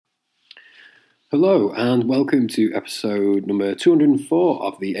Hello and welcome to episode number 204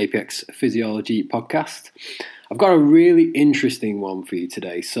 of the APX Physiology podcast. I've got a really interesting one for you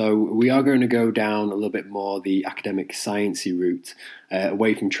today. So we are going to go down a little bit more the academic sciencey route,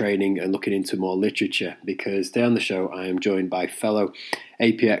 away from training and looking into more literature, because today on the show I am joined by fellow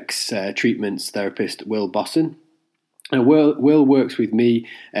APX treatments therapist Will Bosson. And Will works with me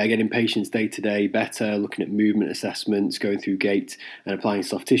getting patients day to day better, looking at movement assessments, going through gait and applying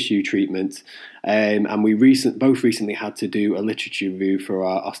soft tissue treatment. And we both recently had to do a literature review for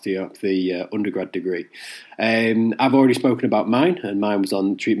our osteopathy undergrad degree. I've already spoken about mine, and mine was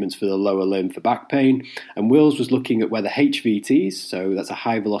on treatments for the lower limb for back pain. And Will's was looking at whether HVTs, so that's a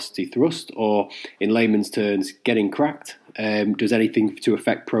high velocity thrust, or in layman's terms, getting cracked, does anything to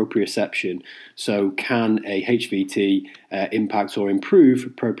affect proprioception. So can a HVT impact or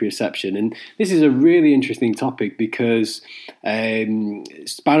improve proprioception? And this is a really interesting topic because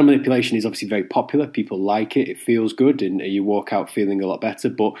spinal manipulation is obviously very popular. People like it. It feels good and you walk out feeling a lot better.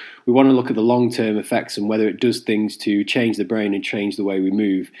 But we want to look at the long-term effects and whether it does things to change the brain and change the way we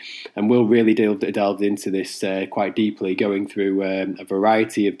move. And Will really delved into this quite deeply, going through a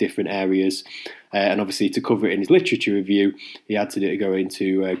variety of different areas. And obviously to cover it in his literature review, he had to go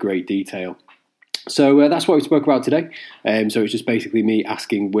into great detail. So that's what we spoke about today. So it's just basically me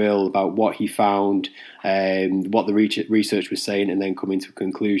asking Will about what he found, what the research was saying, and then coming to a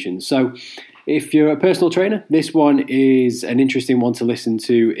conclusion. So if you're a personal trainer, this one is an interesting one to listen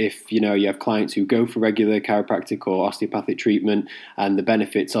to if you have clients who go for regular chiropractic or osteopathic treatment and the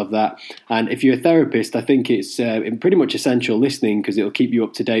benefits of that. And if you're a therapist, I think it's pretty much essential listening because it'll keep you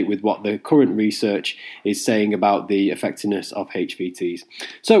up to date with what the current research is saying about the effectiveness of HVTs.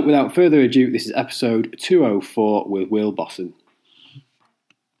 So without further ado, this is episode 204 with Will Bosson.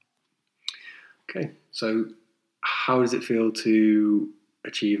 Okay, so how does it feel to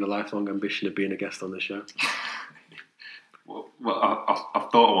achieve a lifelong ambition of being a guest on the show? Well, I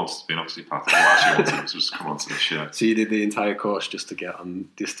thought I wanted to be an osteopath. I actually wanted to just come onto the show. So you did the entire course just to get on,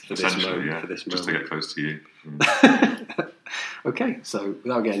 just for this moment? Yeah, for this just moment. to get close to you. Okay, so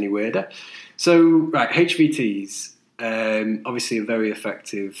without getting any weirder. So, right, HVTs, obviously a very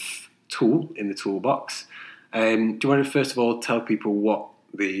effective tool in the toolbox. Do you want to first of all tell people what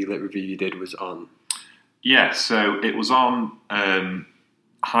the lit review you did was on? Yeah, so it was on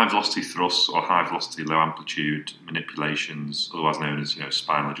high velocity thrusts or high velocity low amplitude manipulations, otherwise known as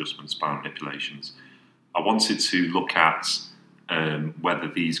spinal adjustment, spinal manipulations. I wanted to look at whether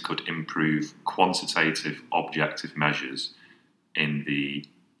these could improve quantitative objective measures in the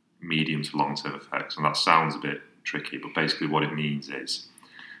medium to long term effects. And that sounds a bit tricky, but basically what it means is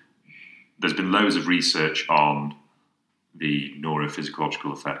there's been loads of research on the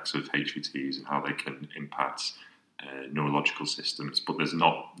neurophysiological effects of HVTs and how they can impact neurological systems, but there's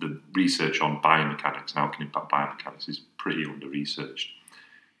not the research on biomechanics, how it can impact biomechanics is pretty under-researched.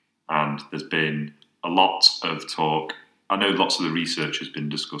 And there's been a lot of talk. I know lots of the research has been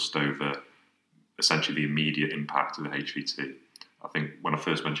discussed over essentially the immediate impact of the HVT. I think when I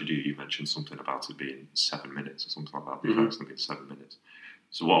first mentioned you mentioned something about it being 7 minutes or something like that, the effects being 7 minutes.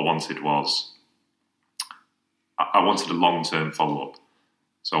 So what I wanted was, I wanted a long-term follow-up.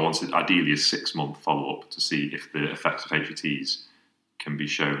 So I wanted ideally a 6-month follow-up to see if the effects of HVTs can be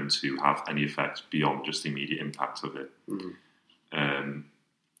shown to have any effects beyond just the immediate impact of it. And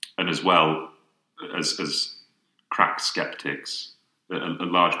as well as cracked skeptics, a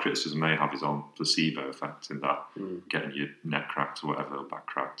large criticism they have is on placebo effect, in that getting your neck cracked or whatever, or back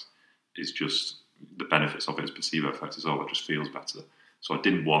cracked, is just the benefits of it as placebo effect is all, it just feels better. So I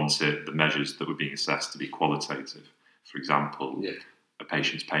didn't want the measures that were being assessed to be qualitative. For example, a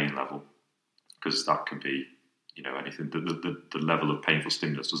patient's pain level, because that can be, anything. The level of painful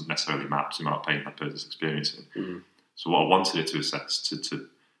stimulus doesn't necessarily match the amount of pain that person's experiencing. So what I wanted it to assess,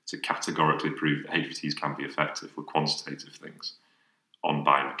 to categorically prove that HVTs can be effective, were quantitative things on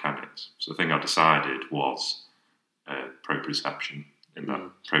biomechanics. So the thing I decided was proprioception, in that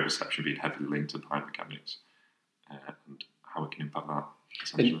proprioception being heavily linked to biomechanics and how it can impact that.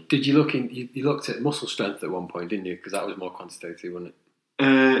 And did you you looked at muscle strength at one point, didn't you? Because that was more quantitative, wasn't it?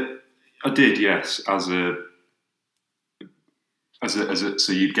 I did, yes. So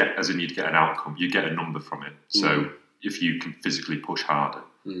you'd get an outcome, you get a number from it. So if you can physically push harder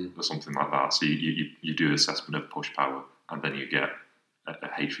or something like that, so you do an assessment of push power, and then you get a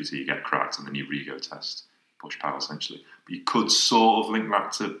HVT, you get cracked, and then you re-go test push power essentially. But you could sort of link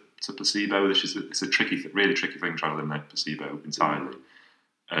that to placebo. It's a really tricky thing trying to eliminate placebo entirely.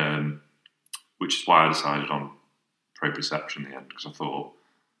 Which is why I decided on proprioception in the end, because I thought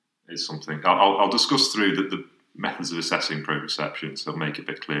it's something. I'll discuss through that methods of assessing proprioception, so it'll make it a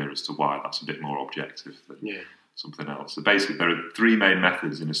bit clearer as to why that's a bit more objective than something else. So basically, there are three main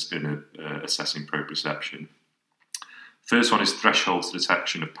methods in assessing proprioception. First one is threshold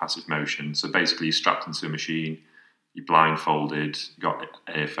detection of passive motion. So basically, you're strapped into a machine, you're blindfolded, you've got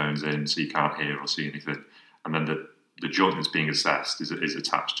earphones in, so you can't hear or see anything, and then the joint that's being assessed is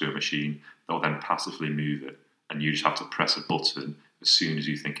attached to a machine. They'll then passively move it, and you just have to press a button as soon as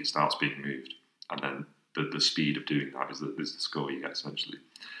you think it starts being moved, and then the speed of doing that is the score you get, essentially.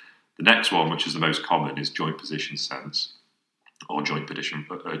 The next one, which is the most common, is joint position sense, or joint position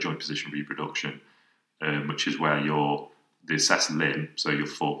reproduction, which is where the assessed limb, so your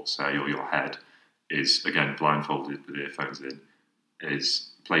foot, say, or your head, is, again, blindfolded with earphones in,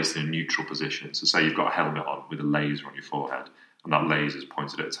 is placed in a neutral position. So say you've got a helmet on with a laser on your forehead, and that laser is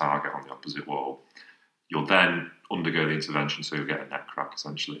pointed at a target on the opposite wall. You'll then undergo the intervention, so you'll get a neck crack,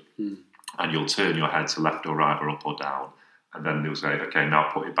 essentially. And you'll turn your head to left or right or up or down, and then they'll say, okay, now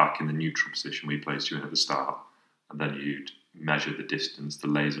put it back in the neutral position we placed you in at the start, and then you'd measure the distance the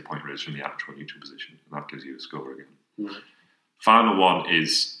laser pointer is from the actual neutral position, and that gives you a score again. Final one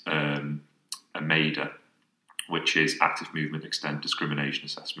is a MADA, which is active movement extent discrimination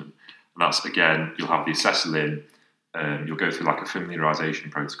assessment. And that's, again, you'll have the assessor limb, you'll go through like a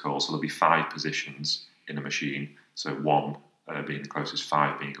familiarisation protocol, so there'll be 5 positions in a machine, so 1 being the closest,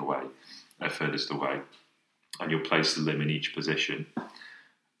 5 being away, furthest away, and you'll place the limb in each position,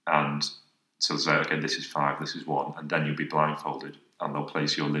 and so they'll say, okay, this is 5, this is 1, and then you'll be blindfolded, and they'll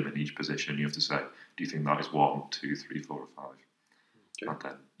place your limb in each position, and you have to say, do you think that is 1, 2, 3, 4, or 5? Okay. And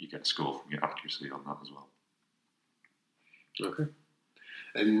then you get a score from your accuracy on that as well. Okay.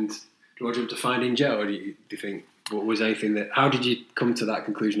 And do you want to find in Joe, or do you think, what was anything that, how did you come to that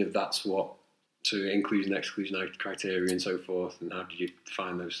conclusion of that's what, to inclusion, exclusion criteria and so forth, and how did you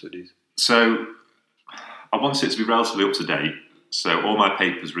find those studies? So I wanted it to be relatively up to date. So all my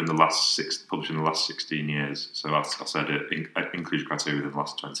papers were published in the last 16 years. So I said inclusion criteria within the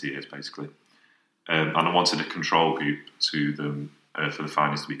last 20 years, basically. And I wanted a control group to them for the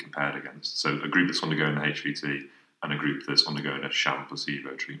findings to be compared against. So a group that's undergoing the HVT and a group that's undergoing a sham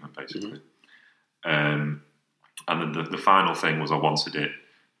placebo treatment, basically. And then the final thing was I wanted it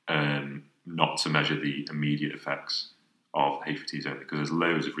not to measure the immediate effects of HVTs only, because there's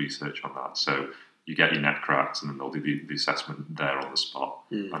loads of research on that. So you get your neck cracks, and then they'll do the assessment there on the spot.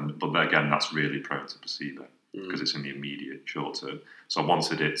 But again, that's really prone to placebo because it's in the immediate short term. So I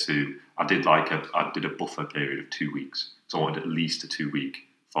wanted it to. I did a buffer period of 2 weeks. So I wanted at least a 2-week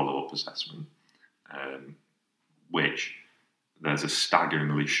follow-up assessment, which there's a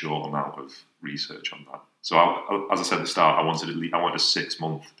staggeringly short amount of research on that. So as I said at the start, I wanted a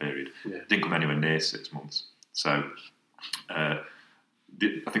 6-month period. It didn't come anywhere near 6 months. So I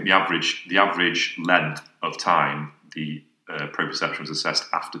think the average length of time the proprioception was assessed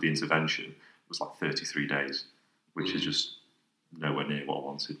after the intervention was like 33 days, which is just nowhere near what I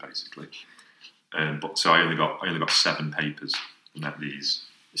wanted, basically. But so I only got 7 papers that met these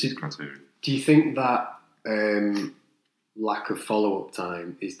criteria. Do you think that lack of follow-up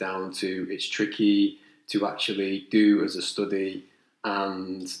time is down to it's tricky to actually do as a study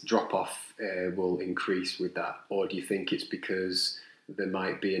and drop-off will increase with that? Or do you think it's because there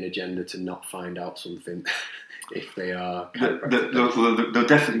might be an agenda to not find out something if they are... There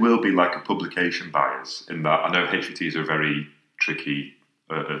definitely will be like a publication bias in that. I know HVTs are a very tricky,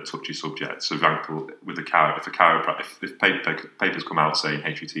 touchy subject. So, for example, with if papers come out saying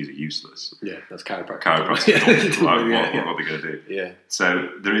HVTs are useless, that's chiropractic. What are they going to do? Yeah. So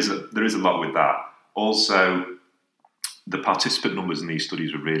there is a lot with that. Also, the participant numbers in these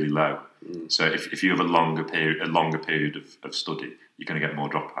studies were really low. So if you have a longer period of study, you're going to get more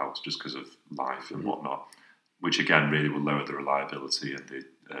dropouts just because of life and whatnot, which again really will lower the reliability and the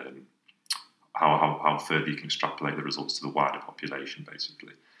how further you can extrapolate the results to the wider population,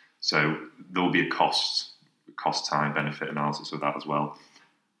 basically. So there will be a cost time benefit analysis of that as well.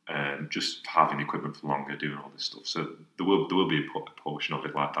 Just having equipment for longer, doing all this stuff. So there will be a portion of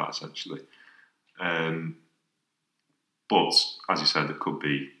it like that, essentially. But as you said, there could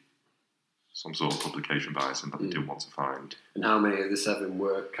be some sort of publication bias in that they do want to find. And how many of the 7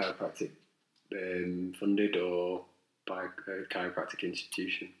 were chiropractic funded or by a chiropractic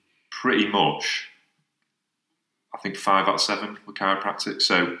institution? Pretty much, I think 5 out of 7 were chiropractic.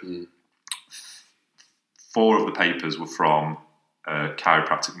 So 4 of the papers were from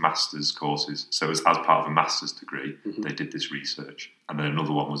chiropractic master's courses. So as part of a master's degree, they did this research. And then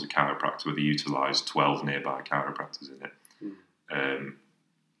another one was a chiropractor where they utilised 12 nearby chiropractors in it.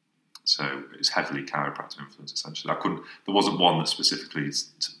 So it was heavily chiropractor influence, essentially. There wasn't one that specifically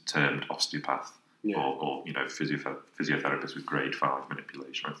termed osteopath or physiotherapists with grade 5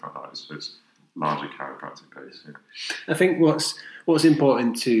 manipulation or anything like that. So it's largely chiropractic based. Yeah. I think what's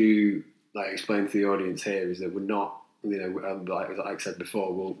important to explain to the audience here is that we're not, like I said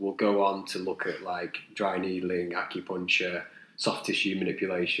before, we'll go on to look at dry needling, acupuncture, soft tissue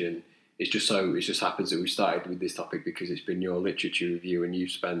manipulation. It just happens that we started with this topic because it's been your literature review, and you've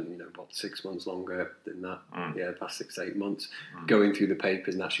spent 6 months longer than that. The past 6 to 8 months going through the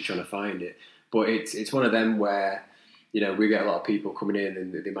papers and actually trying to find it. But it's one of them where we get a lot of people coming in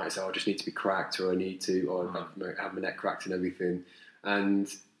and they might say, "Oh, I just need to be cracked," or "I need to," or "have my neck cracked and everything." And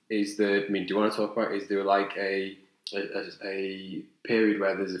do you want to talk about? Is there a period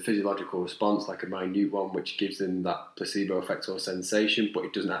where there's a physiological response, like a minute one, which gives them that placebo effect or sensation, but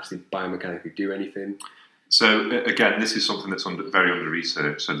it doesn't actually biomechanically do anything? So again, this is something that's very under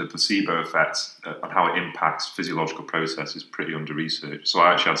research. So the placebo effect and how it impacts physiological processes is pretty under research. So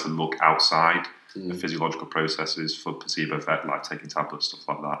I actually had to look outside the physiological processes for placebo effect, like taking tablets, stuff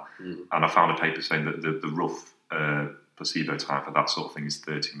like that. And I found a paper saying that the rough placebo time for that sort of thing is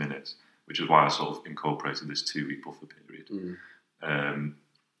 30 minutes. Which is why I sort of incorporated this 2-week buffer period.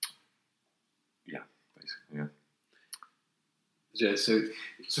 Basically. Yeah.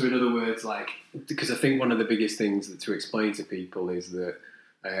 So in other words, because I think one of the biggest things to explain to people is that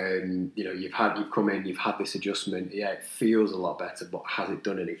you've come in, you've had this adjustment. Yeah, it feels a lot better, but has it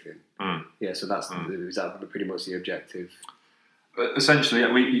done anything? Yeah. So is that pretty much the objective? Essentially,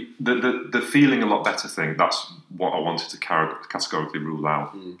 the feeling a lot better thing. That's what I wanted to categorically rule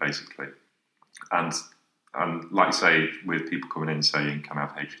out, basically. And like you say, with people coming in saying, "Can I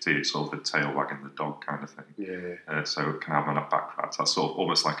have HVT?" It's sort of a tail wagging the dog kind of thing. Yeah. So can I have my back cracked? That's sort of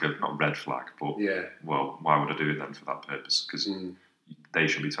almost like not a red flag, but well, why would I do it then for that purpose? Because they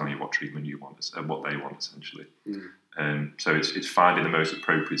should be telling you what treatment you want, what they want, essentially. So it's finding the most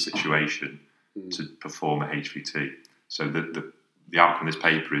appropriate situation to perform a HVT. So the outcome of this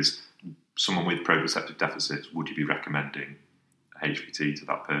paper is someone with proprioceptive deficits, would you be recommending a HVT to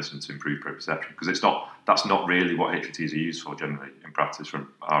that person to improve proprioception? Because that's not really what HVTs are used for generally in practice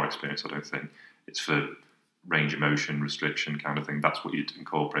from our experience, I don't think. It's for range of motion, restriction kind of thing. That's what you'd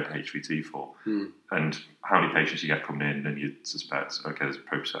incorporate HVT for. And how many patients you get coming in and you'd suspect, okay, there's a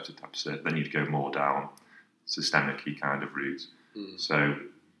proprioceptive deficit, then you'd go more down systemic-y kind of route. So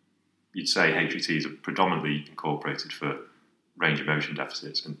you'd say HVTs are predominantly incorporated for range of motion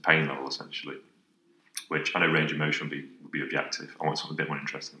deficits and pain level, essentially, which I know range of motion would be objective. I want something a bit more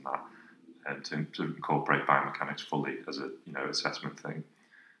interesting than that, and to incorporate biomechanics fully as a assessment thing.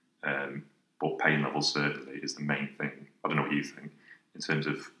 But pain level certainly is the main thing. I don't know what you think in terms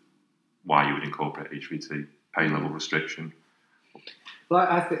of why you would incorporate HVT, pain level restriction. Well,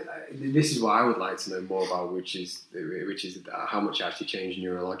 I think this is what I would like to know more about, which is how much it actually changed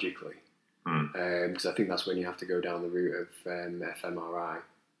neurologically. Because I think that's when you have to go down the route of fMRI.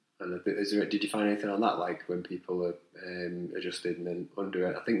 And did you find anything on that, like when people are adjusted and then under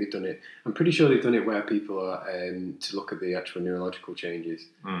it? I think they've done it. I'm pretty sure they've done it where people are to look at the actual neurological changes,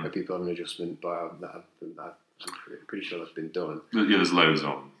 where people have an adjustment. But I'm pretty sure that's been done. Yeah, there's loads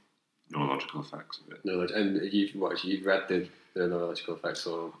on neurological effects of it. And you've read the neurological effects,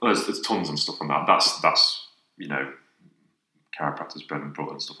 or there's tons and stuff on that. That's chiropractors bread and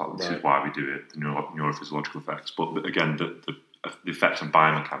butter and stuff like that. This is why we do it, the neurophysiological effects. But again, the effects on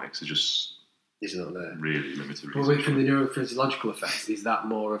biomechanics are just not there. Really limited. Well, from the neurophysiological effects, is that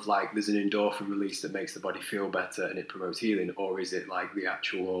more of there's an endorphin release that makes the body feel better and it promotes healing, or is it like the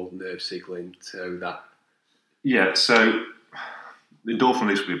actual nerve signaling so that? Yeah, so the endorphin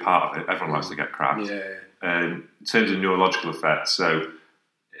release will be a part of it. Everyone likes to get cracked. Yeah. In terms of neurological effects, so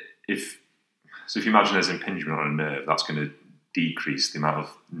if you imagine there's impingement on a nerve, that's going to decrease the amount of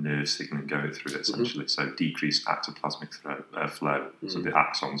nerve signaling going through it, essentially. So decrease ectoplasmic flow, so the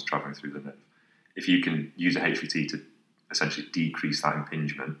axons travelling through the nerve. If you can use a HVT to essentially decrease that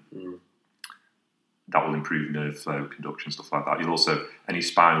impingement, that will improve nerve flow, conduction, stuff like that. You'll also, any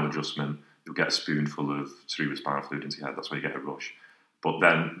spinal adjustment, you'll get a spoonful of cerebrospinal fluid into your head. That's why you get a rush. But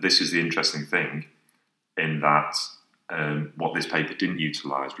then this is the interesting thing in that what this paper didn't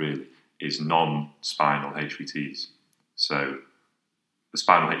utilise really is non-spinal HVTs. So the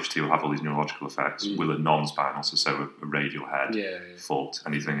spinal HVT will have all these neurological effects. Will a non-spinal, so a radial head, foot,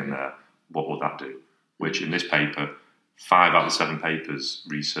 anything in there, what will that do? Which in this paper, 5 out of 7 papers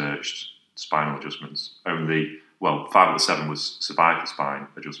researched spinal adjustments. 5 out of 7 was cervical spine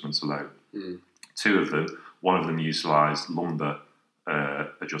adjustments alone. 2 of them, one of them utilised lumbar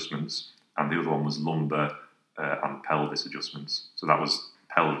adjustments, and the other one was lumbar and pelvis adjustments. So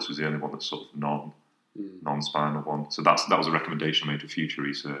pelvis was the only one that's sort of non-spinal one. So that was a recommendation I made for future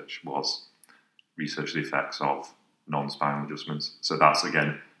research, was research the effects of non-spinal adjustments. So that's,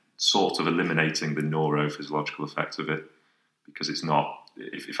 again, sort of eliminating the neurophysiological effect of it, because it's not,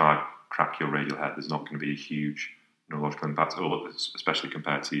 if I crack your radial head, there's not going to be a huge neurological impact, especially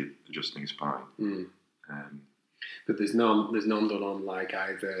compared to adjusting your spine. But there's none done on like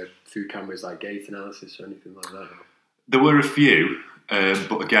either through cameras like gait analysis or anything like that. There were a few,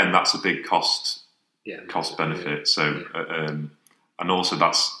 but again, that's a big cost benefit. Yeah. So, and also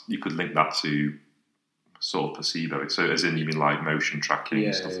you could link that to sort of placebo. So, as in, you mean like motion tracking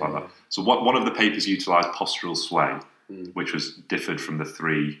and stuff like that. So, one of the papers utilised postural sway, which was differed from the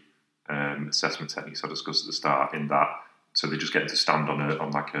three assessment techniques I discussed at the start. In that, so they just get to stand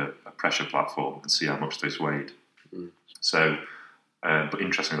on like a pressure platform and see how much they swayed. So, but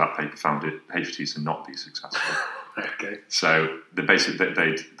interestingly, that paper found HVTs to not be successful. Okay. So they basically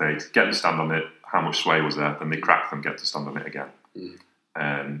they'd get them to stand on it. How much sway was there? Then they crack them, get to stand on it again,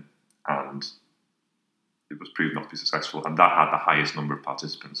 and it was proved not to be successful. And that had the highest number of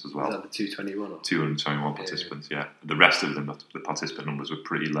participants as well. Was that the 221? 221 participants. Yeah. The rest of them, the participant numbers were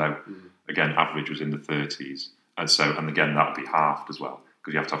pretty low. Again, average was in the 30s, and again that would be halved as well,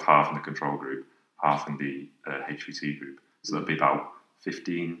 because you have to have half in the control group, half in the HVT group. So that'd be about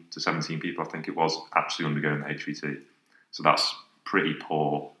 15 to 17 people, I think it was, actually undergoing the HVT. So that's pretty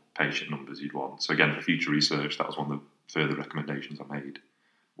poor patient numbers you'd want. So again, for future research, that was one of the further recommendations I made,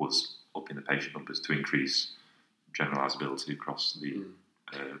 was upping the patient numbers to increase generalisability across the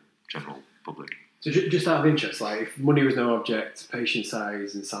general public. So just out of interest, like if money was no object, patient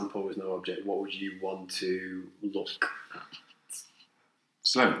size and sample was no object, what would you want to look at?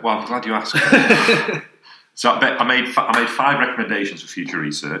 So, well, I'm glad you asked. So I made 5 recommendations for future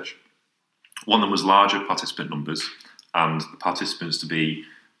research. One of them was larger participant numbers and the participants to be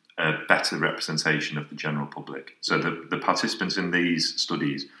a better representation of the general public. So the participants in these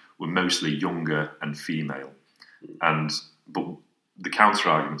studies were mostly younger and female. But the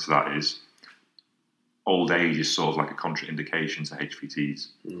counter-argument to that is old age is sort of like a contraindication to HVTs.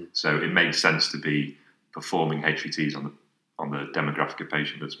 So it makes sense to be performing HVTs on the demographic of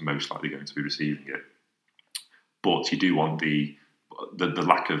patient that's most likely going to be receiving it. But you do want the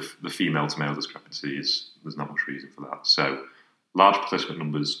lack of the female to male discrepancy there's not much reason for that. So large participant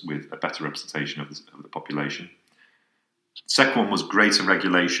numbers with a better representation of the population. Second one was greater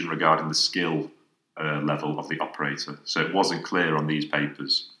regulation regarding the skill level of the operator. So it wasn't clear on these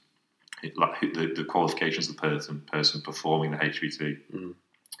papers the qualifications of the person performing the HVT.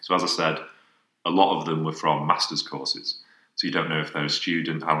 So as I said, a lot of them were from master's courses. So you don't know if they're a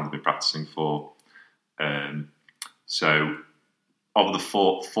student, how long they've been practicing for. So of the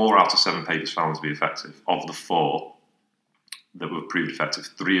 4 out of 7 papers found to be effective. Of the 4 that were proved effective,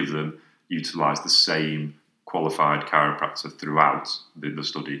 3 of them utilised the same qualified chiropractor throughout the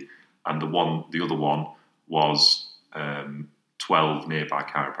study, and the other one was 12 nearby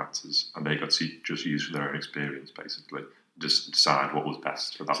chiropractors, and they got to just use for their own experience, basically, just decide what was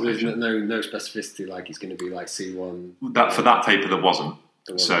best for that patient. So there's no specificity, like it's going to be like C1? For that paper, there wasn't.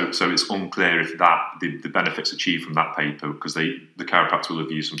 So it's unclear if the benefits achieved from that paper, because the chiropractor will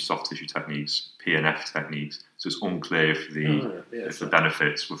have used some soft tissue techniques, PNF techniques. So it's unclear if the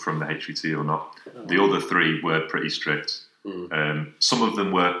benefits were from the HVT or not. The other 3 were pretty strict. Some of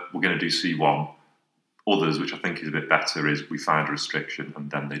them were going to do C1. Others, which I think is a bit better, is we find a restriction and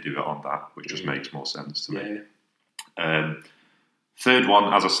then they do it on that, which just makes more sense to me. Third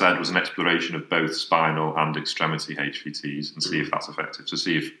one, as I said, was an exploration of both spinal and extremity HVTs and see if that's effective. So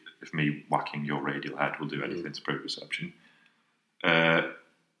see if me whacking your radial head will do anything to proprioception.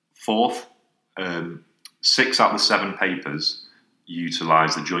 Fourth, 6 out of the 7 papers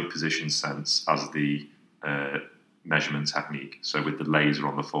utilise the joint position sense as the measurement technique. So with the laser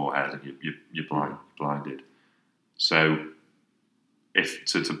on the forehead and you're blinded. So if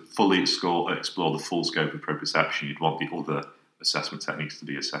to fully explore the full scope of proprioception, you'd want the other assessment techniques to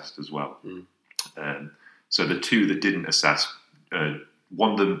be assessed as well. So the 2 that didn't assess,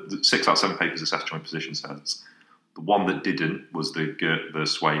 one of them, 6 out of 7 papers assessed joint position sense. The one that didn't was the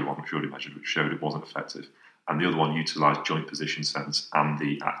sway one, which we already measured, which showed it wasn't effective. And the other one utilised joint position sense and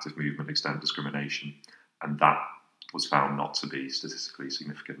the active movement extent discrimination. And that was found not to be statistically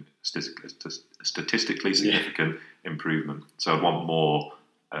significant improvement. So I'd want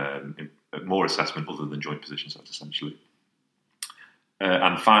more assessment other than joint position sense, essentially.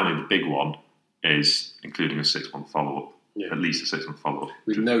 And finally, the big one is including a 6-month follow-up, at least a 6-month follow-up.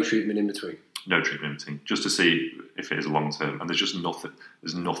 With no treatment in between? No treatment in between, just to see if it is a long-term. And there's just nothing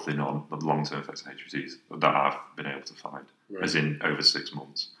on the long-term effects of HVTs that I've been able to find, as in over 6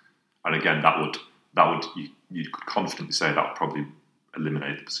 months. And again, that would you could confidently say that would probably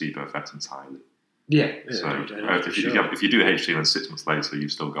eliminate the placebo effect entirely. Yeah. So if sure. you do a HVT and then 6 months later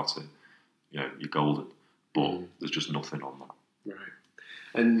you've still got it, you're golden. But there's just nothing on that. Right.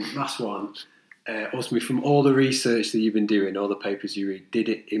 And last one, ultimately, from all the research that you've been doing, all the papers you read, did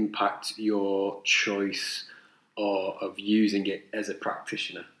it impact your choice of using it as a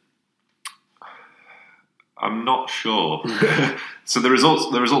practitioner? I'm not sure. So the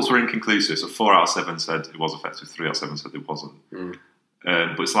results were inconclusive. So 4 out of 7 said it was effective. 3 out of 7 said it wasn't.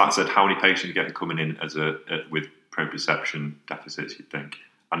 But it's like I said, how many patients you get coming in with proprioception deficits? You'd think,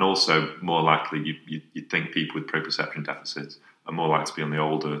 and also more likely, you'd think people with proprioception deficits are more likely to be on the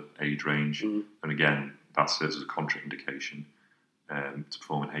older age range. And again, that serves as a contraindication to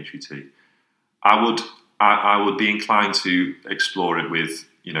perform an HVT. I would be inclined to explore it with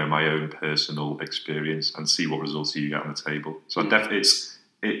my own personal experience and see what results you get on the table. So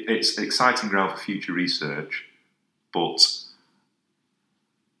it's exciting ground for future research, but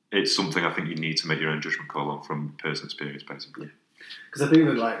it's something I think you need to make your own judgment call on from personal experience, basically. Because I think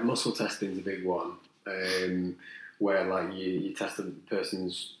that like muscle testing is a big one, where like you test the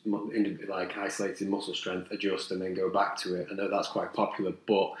person's like isolated muscle strength, adjust, and then go back to it. I know that's quite popular,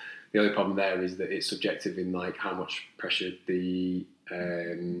 but the only problem there is that it's subjective in like how much pressure the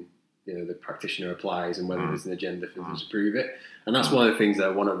practitioner applies and whether there's an agenda for them to prove it. And that's one of the things that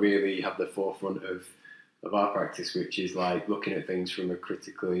I want to really have the forefront of our practice, which is like looking at things from a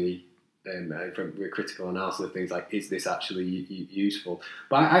critical analysis of things like, is this actually useful?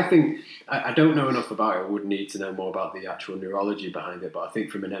 But I think I don't know enough about it. I would need to know more about the actual neurology behind it. But I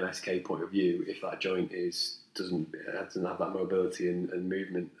think from an MSK point of view, if that joint doesn't have that mobility and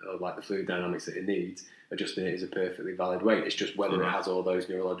movement or like the fluid dynamics that it needs, adjusting it is a perfectly valid way. It's just whether it has all those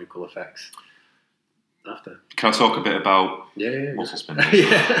neurological effects after. Can I talk a bit about muscle spindles?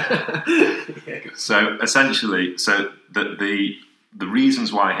 So essentially, the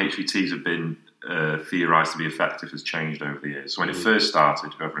reasons why HVTs have been theorised to be effective has changed over the years. So when it first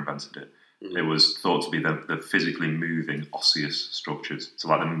started, whoever invented it, it was thought to be the physically moving osseous structures, so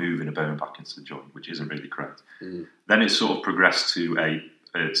like them moving a bone back into the joint, which isn't really correct. Then it sort of progressed to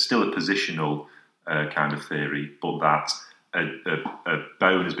still a positional kind of theory, but that a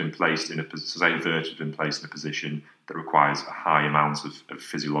bone has been placed in a vertebra has been placed in a position that requires a high amount of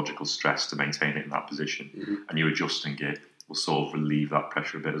physiological stress to maintain it in that position, and you adjusting it will sort of relieve that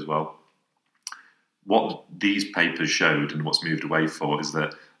pressure a bit as well. What these papers showed and what's moved away for is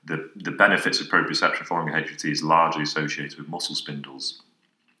that the benefits of proprioception following a HVT is largely associated with muscle spindles.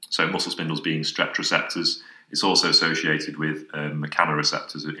 So muscle spindles being streptoreceptors, it's also associated with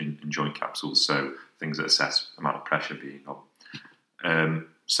mechanoreceptors in joint capsules, so things that assess the amount of pressure being on.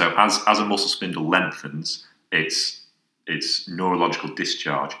 So as a muscle spindle lengthens, its neurological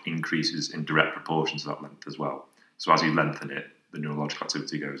discharge increases in direct proportion to that length as well. So as you lengthen it, the neurological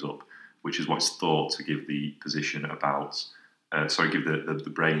activity goes up, which is what's thought to give the position give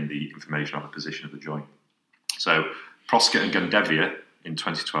the brain the information about the position of the joint. So Proskett and Gundevia in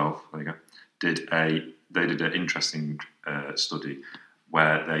 2012, did an interesting study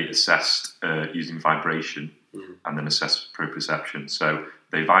where they assessed using vibration and then assessed proprioception. So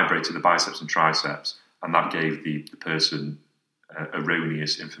they vibrated the biceps and triceps, and that gave the person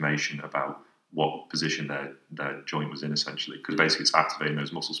erroneous information about what position their joint was in, essentially, because basically it's activating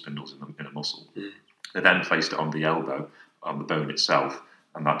those muscle spindles in a muscle. They then placed it on the elbow, on the bone itself,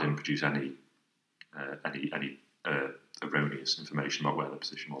 and that didn't produce any erroneous information about where the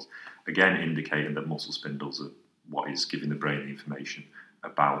position was. Again, indicating that muscle spindles are what is giving the brain the information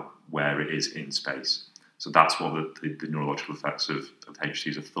about where it is in space. So that's what the neurological effects of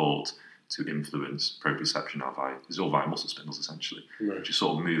HVTs are thought to influence proprioception is all via muscle spindles, essentially, which is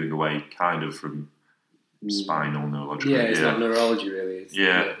sort of moving away kind of from spinal neurology. It's not neurology, really.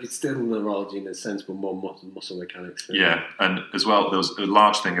 It's still neurology in a sense, but more muscle mechanics. And as well, there was a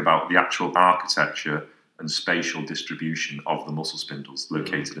large thing about the actual architecture and spatial distribution of the muscle spindles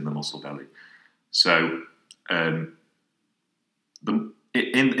located in the muscle belly. So in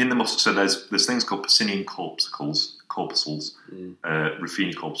the muscle, so there's things called Pacinian corpuscles,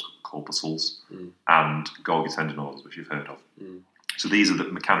 Ruffini corpuscles, and Golgi tendinors, which you've heard of. So these are the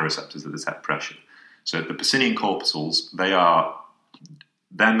mechanoreceptors that detect pressure. So the Pacinian corpuscles, they're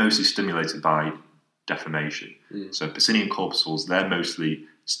mostly stimulated by deformation. So Pacinian corpuscles, they're mostly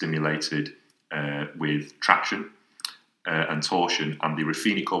stimulated with traction and torsion, and the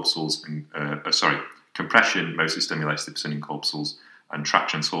Ruffini corpuscles, compression mostly stimulates the Pacinian corpuscles, and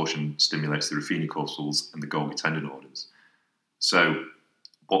traction and torsion stimulates the Ruffini corpuscles and the Golgi tendinors. So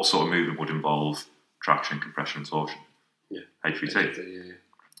what sort of movement would involve traction, compression, and torsion? HVT.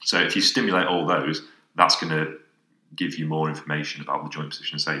 So if you stimulate all those, that's going to give you more information about the joint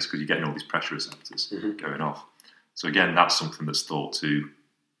position states because you're getting all these pressure receptors going off. So again, that's something that's thought to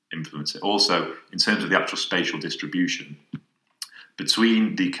influence it. Also, in terms of the actual spatial distribution,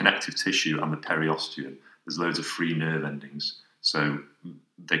 between the connective tissue and the periosteum, there's loads of free nerve endings. So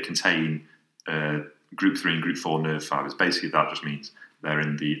they contain group 3 and group 4 nerve fibers. Basically, that just means they're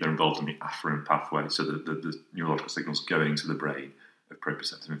involved in the afferent pathway, so the neurological signals going to the brain of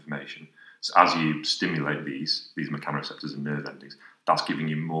proprioceptive information. So as you stimulate these mechanoreceptors and nerve endings, that's giving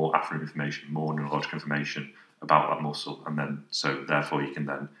you more afferent information, more neurological information about that muscle, and then so therefore you can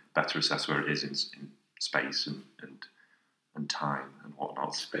then better assess where it is in space and time and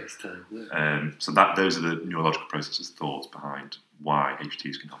whatnot. Space time. Yeah. So those are the neurological processes, thoughts behind why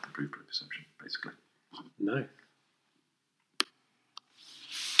HVTs can help improve proprioception, basically. No.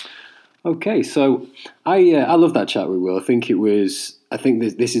 Okay, so I love that chat with Will. I think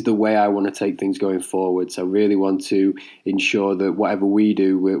this is the way I want to take things going forward. So I really want to ensure that whatever we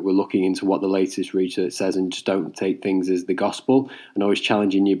do, we're looking into what the latest research says and just don't take things as the gospel, and always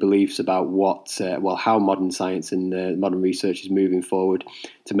challenging your beliefs about how modern science and modern research is moving forward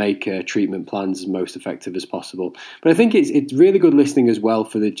to make treatment plans as most effective as possible. But I think it's really good listening as well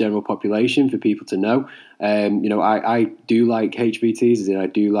for the general population, for people to know. I do like HVTs, as in I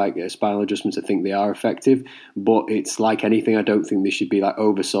do like spinal adjustments. I think they are effective, but it's like anything. I don't think they should be like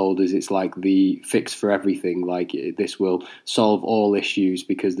oversold as it's like the fix for everything. Like this will solve all issues,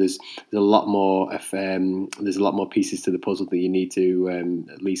 because there's a lot more pieces to the puzzle that you need to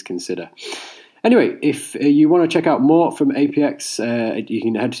at least consider. Anyway, if you want to check out more from APX, you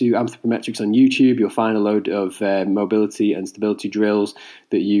can head to Anthropometrics on YouTube. You'll find a load of mobility and stability drills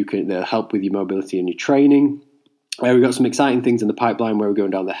that'll help with your mobility and your training. We've got some exciting things in the pipeline where we're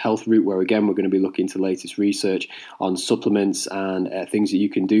going down the health route, where again we're going to be looking into the latest research on supplements and things that you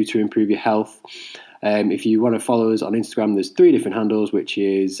can do to improve your health. If you want to follow us on Instagram, there's 3 different handles, which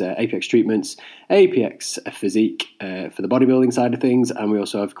is APX Treatments, APX Physique for the bodybuilding side of things, and we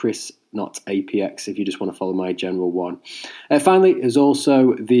also have Chris, not APX, if you just want to follow my general one. Finally, there's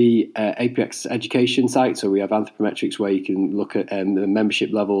also the APX education site. So we have Anthropometrics, where you can look at the membership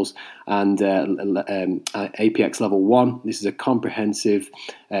levels, and APX Level 1. This is a comprehensive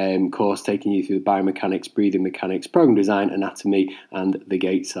course taking you through the biomechanics, breathing mechanics, program design, anatomy, and the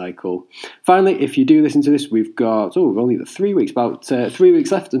gait cycle. Finally, if you do listen to this, we've only got 3 weeks, about 3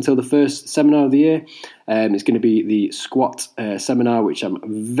 weeks left until the first seminar of the year. It's going to be the squat seminar, which I'm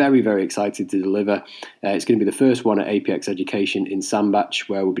very, very excited to deliver. It's going to be the first one at APX Education in Sandbach,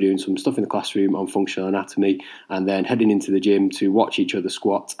 where we'll be doing some stuff in the classroom on functional anatomy, and then heading into the gym to watch each other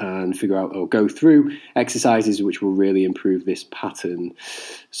squat and figure out or go through exercises which will really improve this pattern.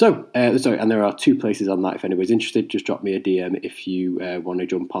 So, and there are 2 places on that. If anybody's interested, just drop me a DM if you want to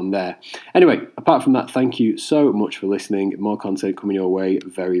jump on there. Anyway, apart from that, thank you so much for listening. More content coming your way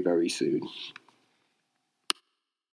very, very soon.